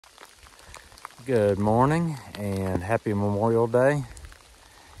Good morning and happy Memorial Day.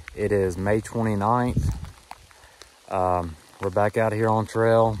 It is May 29th. We're back out here on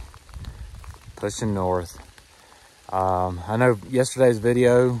trail, pushing north. I know yesterday's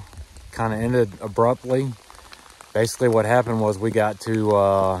video kind of ended abruptly. Basically what happened was we got to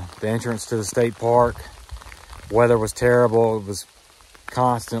the entrance to the state park. Weather was terrible. It was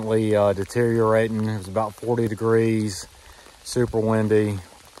constantly deteriorating. It was about 40 degrees, super windy.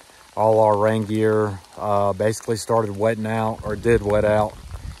 All our rain gear basically started wetting out, or did wet out.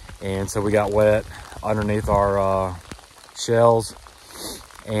 And so we got wet underneath our shells,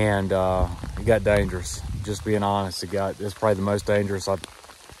 and it got dangerous. Just being honest, it's probably the most dangerous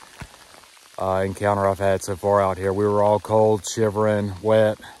encounter I've had so far out here. We were all cold, shivering,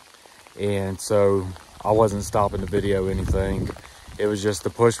 wet, and so I wasn't stopping the video or anything. It was just the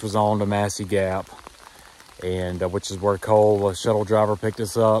push was on to Massie Gap, and which is where Cole, a shuttle driver, picked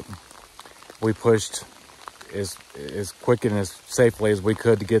us up. We pushed as quick and as safely as we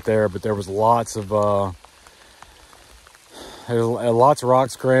could to get there, but there was lots of rock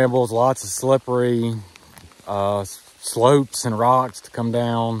scrambles, lots of slippery slopes and rocks to come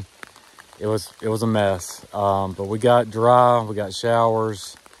down. It was a mess, but we got dry, we got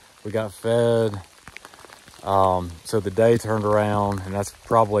showers, we got fed. So the day turned around, and that's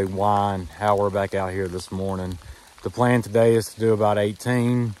probably why and how we're back out here this morning. The plan today is to do about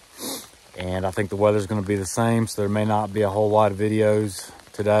 18, and I think the weather's going to be the same, so there may not be a whole lot of videos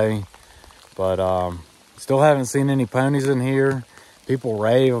today. But still haven't seen any ponies in here. People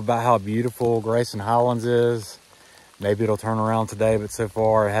rave about how beautiful Grayson Highlands is. Maybe it'll turn around today, but so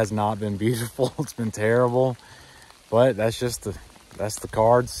far it has not been beautiful. It's been terrible, but that's the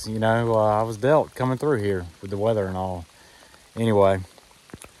cards, you know, I was dealt coming through here with the weather and all. Anyway,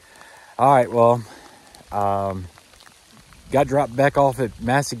 all right, well, got dropped back off at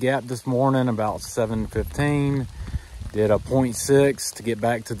Massie Gap this morning about 7:15. Did a 0.6 to get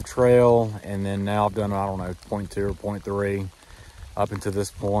back to the trail, and then now I've done, I don't know, 0.2 or 0.3 up until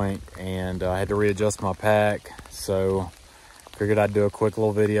this point, and I had to readjust my pack, so figured I'd do a quick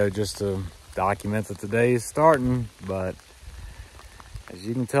little video just to document that the day is starting. But as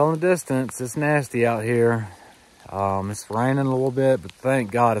you can tell in the distance, it's nasty out here. It's raining a little bit, but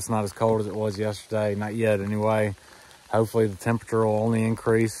thank God it's not as cold as it was yesterday. Not yet, anyway. Hopefully the temperature will only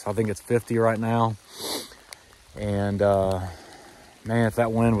increase. I think it's 50 right now. And man, if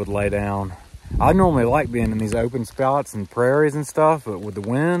that wind would lay down. I normally like being in these open spots and prairies and stuff, but with the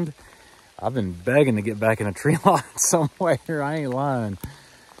wind, I've been begging to get back in a tree line somewhere. I ain't lying.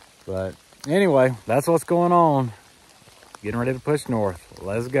 But anyway, that's what's going on. Getting ready to push north.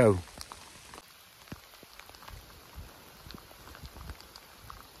 Let's go.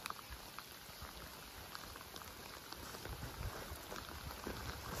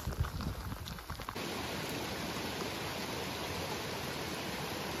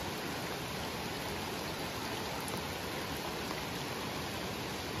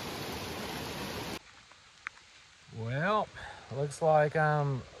 Well, looks like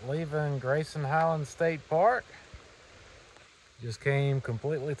I'm leaving Grayson Highlands State Park. Just came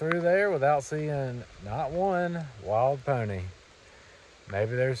completely through there without seeing not one wild pony.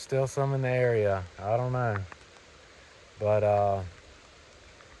 Maybe there's still some in the area. I don't know. But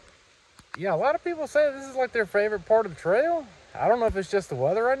yeah, a lot of people say this is like their favorite part of the trail. I don't know if it's just the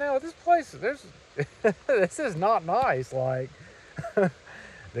weather right now. This place, this is not nice. Like,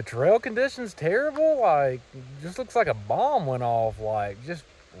 the trail condition's terrible. Like, just looks like a bomb went off. Like, just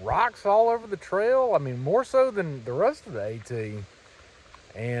rocks all over the trail. I mean, more so than the rest of the AT.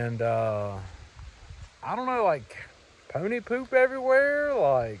 And I don't know, like pony poop everywhere,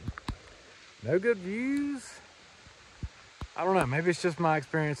 like no good views. I don't know, maybe it's just my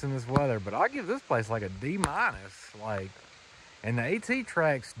experience in this weather, but I give this place like a D-. Like, and the AT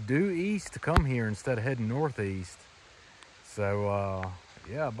tracks due east to come here instead of heading northeast. So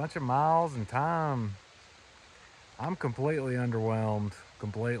yeah, a bunch of miles and time. I'm completely underwhelmed,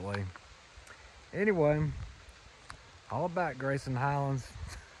 completely. Anyway, all about Grayson Highlands.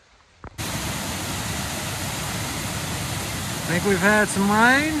 Think we've had some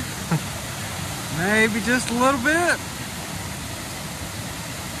rain? Maybe just a little bit.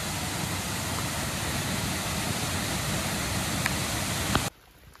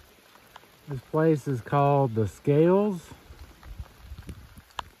 This place is called The Scales.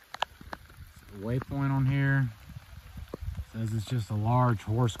 The waypoint on here says it's just a large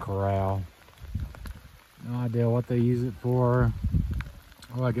horse corral. No idea what they use it for.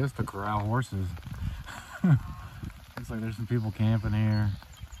 Well, I guess to corral horses. Looks like there's some people camping here.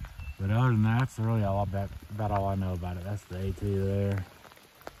 But other than that, that's really about all I know about it. That's the AT there.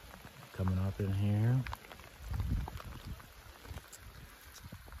 coming up in here.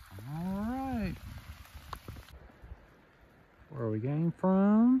 All right. Where we came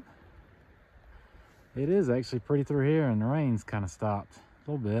from? It is actually pretty through here, and the rain's kind of stopped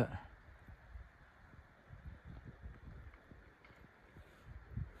a little bit.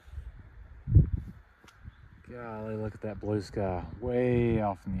 Golly, look at that blue sky way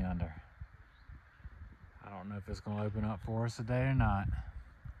off in the under. I don't know if it's going to open up for us today or not.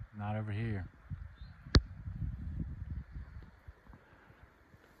 Not over here.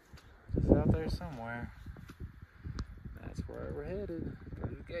 Just out there somewhere. That's where we're headed,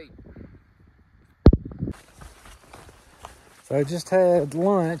 through the gate. So I just had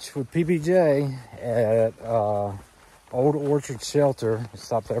lunch with PBJ at Old Orchard Shelter. We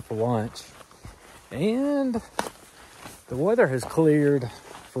stopped there for lunch. And the weather has cleared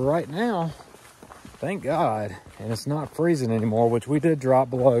for right now, thank God. And it's not freezing anymore, which we did drop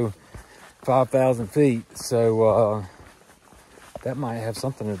below 5,000 feet. So that might have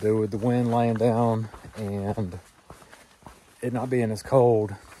something to do with the wind laying down and it not being as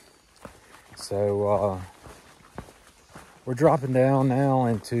cold. So we're dropping down now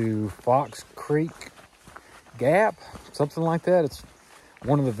into Fox Creek Gap, something like that. It's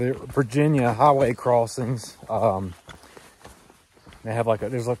one of the Virginia highway crossings. They have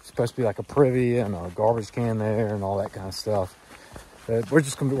there's supposed to be like a privy and a garbage can there and all that kind of stuff. But we're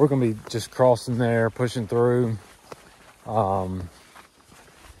gonna be just crossing there, pushing through. And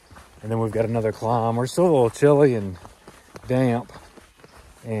then we've got another climb. We're still a little chilly and damp,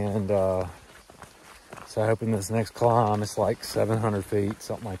 and so hoping this next climb, it's like 700 feet,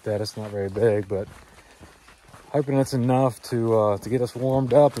 something like that. It's not very big, but hoping it's enough to get us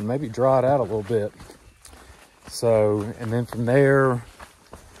warmed up and maybe dry it out a little bit. So, and then from there,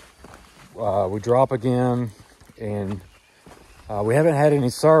 we drop again, and we haven't had any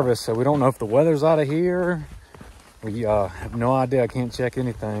service, so we don't know if the weather's out of here. We have no idea. I can't check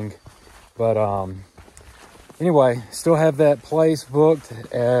anything. But anyway, still have that place booked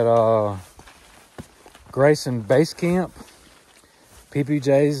at Grayson Base Camp.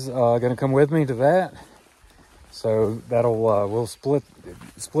 PPJ's gonna come with me to that. So that'll we'll split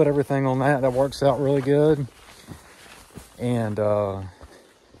everything on that. That works out really good. And so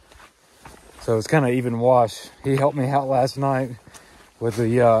it's kind of even wash. He helped me out last night with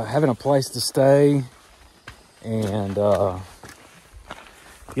the having a place to stay and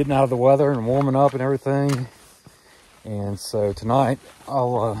getting out of the weather and warming up and everything. And so tonight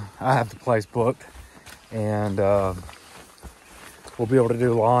I have the place booked, and we'll be able to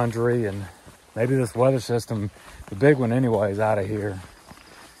do laundry, and maybe this weather system, the big one anyway, is out of here,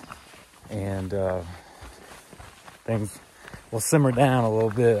 and things will simmer down a little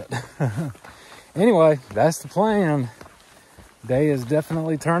bit. Anyway, that's the plan. Day is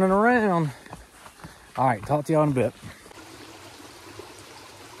definitely turning around. All right, talk to y'all in a bit.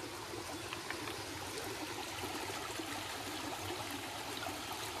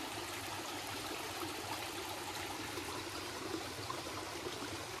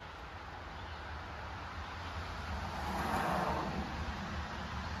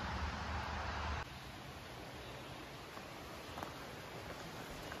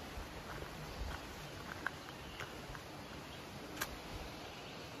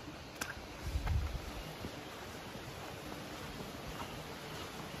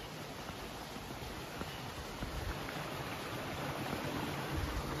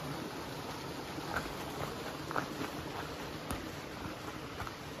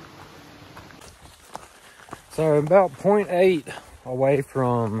 So about 0.8 away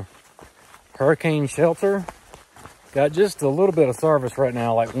from hurricane shelter. Got just a little bit of service right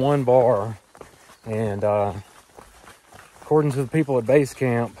now, like one bar. And according to the people at base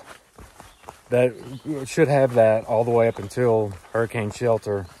camp, that should have that all the way up until hurricane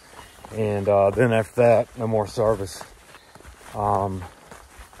shelter. And then after that, no more service. Probably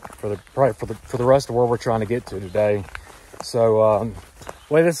for the rest of where we're trying to get to today. So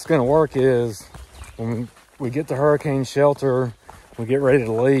the way this is going to work is when we get to hurricane shelter, we get ready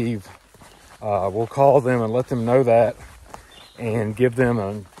to leave, we'll call them and let them know that, and give them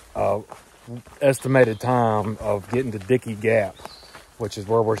an estimated time of getting to Dickey Gap, which is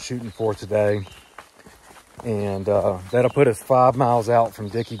where we're shooting for today. And that'll put us 5 miles out from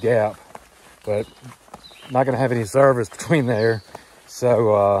Dickey Gap, but not going to have any service between there.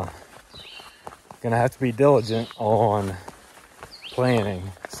 So going to have to be diligent on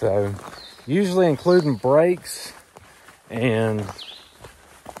planning. So usually including breaks and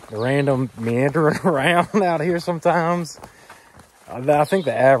the random meandering around out here sometimes. I think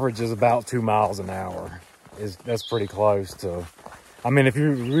the average is about 2 miles an hour. That's pretty close to I mean, if we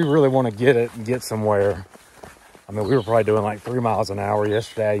really want to get it and get somewhere, I mean, we were probably doing like 3 miles an hour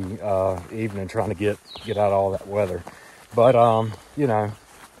yesterday evening trying to get out of all that weather. But, you know,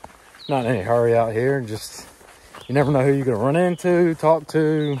 not in any hurry out here. Just, you never know who you're going to run into, talk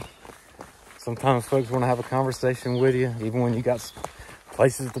to. Sometimes folks want to have a conversation with you, even when you got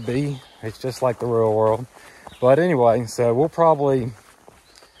places to be. It's just like the real world. But anyway, so we'll probably,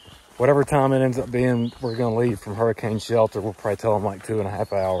 whatever time it ends up being, we're going to leave from hurricane shelter. We'll probably tell them like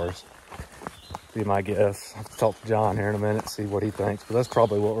 2.5 hours. Be my guess. I'll have to talk to John here in a minute, see what he thinks. But that's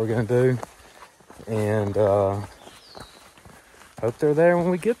probably what we're going to do. And hope they're there when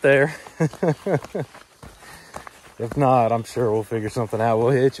we get there. If not, I'm sure we'll figure something out.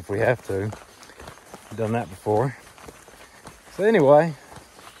 We'll hitch if we have to. Done that before. So anyway,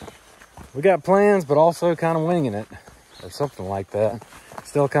 we got plans, but also kind of winging it or something like that.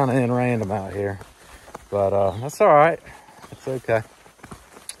 Still kind of in random out here, but that's all right. It's okay.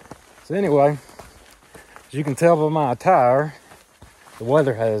 So anyway, as you can tell by my attire, the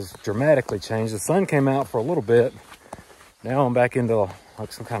weather has dramatically changed. The sun came out for a little bit. Now I'm back into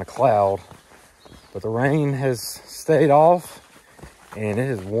like some kind of cloud, but the rain has stayed off and it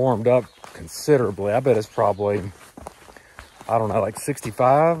has warmed up considerably. I bet it's probably, I don't know, like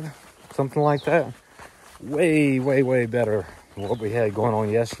 65, something like that. Way, way, way better than what we had going on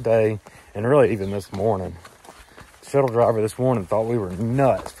yesterday and really even this morning. The shuttle driver this morning thought we were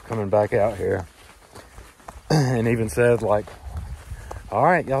nuts for coming back out here and even said like, all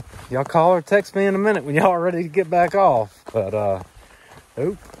right, y'all call or text me in a minute when y'all are ready to get back off. But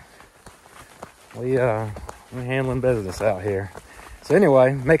we're handling business out here. So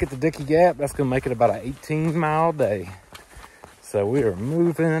anyway, make it to Dickey Gap. That's gonna make it about an 18-mile day. So we are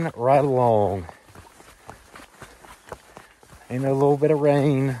moving right along. Ain't a little bit of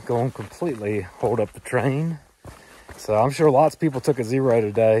rain going completely hold up the train. So I'm sure lots of people took a 0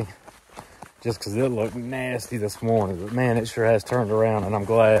 today just because it looked nasty this morning. But man, it sure has turned around, and I'm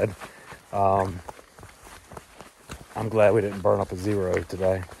glad. I'm glad we didn't burn up a 0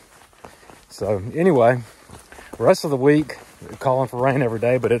 today. So anyway, the rest of the week, calling for rain every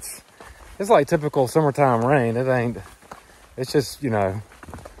day, but it's like typical summertime rain. It's just, you know,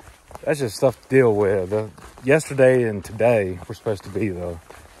 that's just stuff to deal with. Yesterday and today were supposed to be the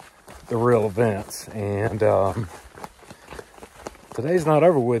real events, and today's not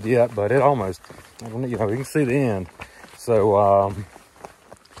over with yet, but it almost, you know, we can see the end. So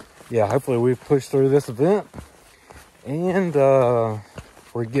yeah, hopefully we've pushed through this event, and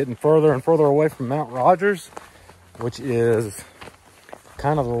we're getting further and further away from Mount Rogers, which is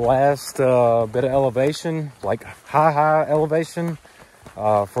kind of the last bit of elevation, like high elevation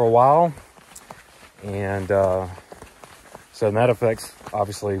for a while. And so that affects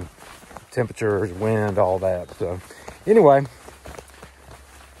obviously temperatures, wind, all that. So anyway,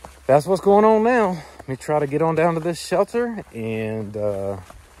 that's what's going on now. Let me try to get on down to this shelter, and we're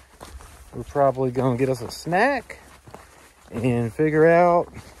probably gonna get us a snack and figure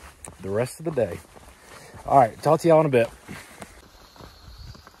out the rest of the day. All right, talk to y'all in a bit.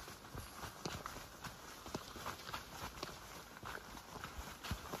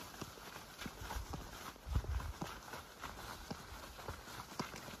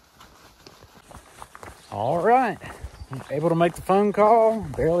 All right, able to make the phone call.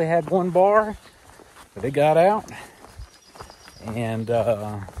 Barely had one bar, but it got out. And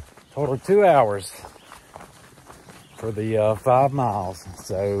total 2 hours for the 5 miles.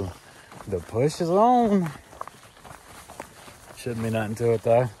 So the push is on. Shouldn't be nothing to it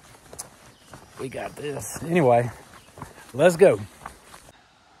though. We got this. Anyway, let's go.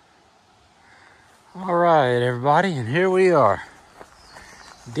 All right, everybody, and here we are.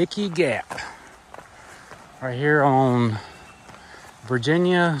 Dickey Gap. Right here on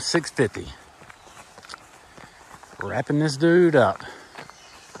Virginia 650. Wrapping this dude up.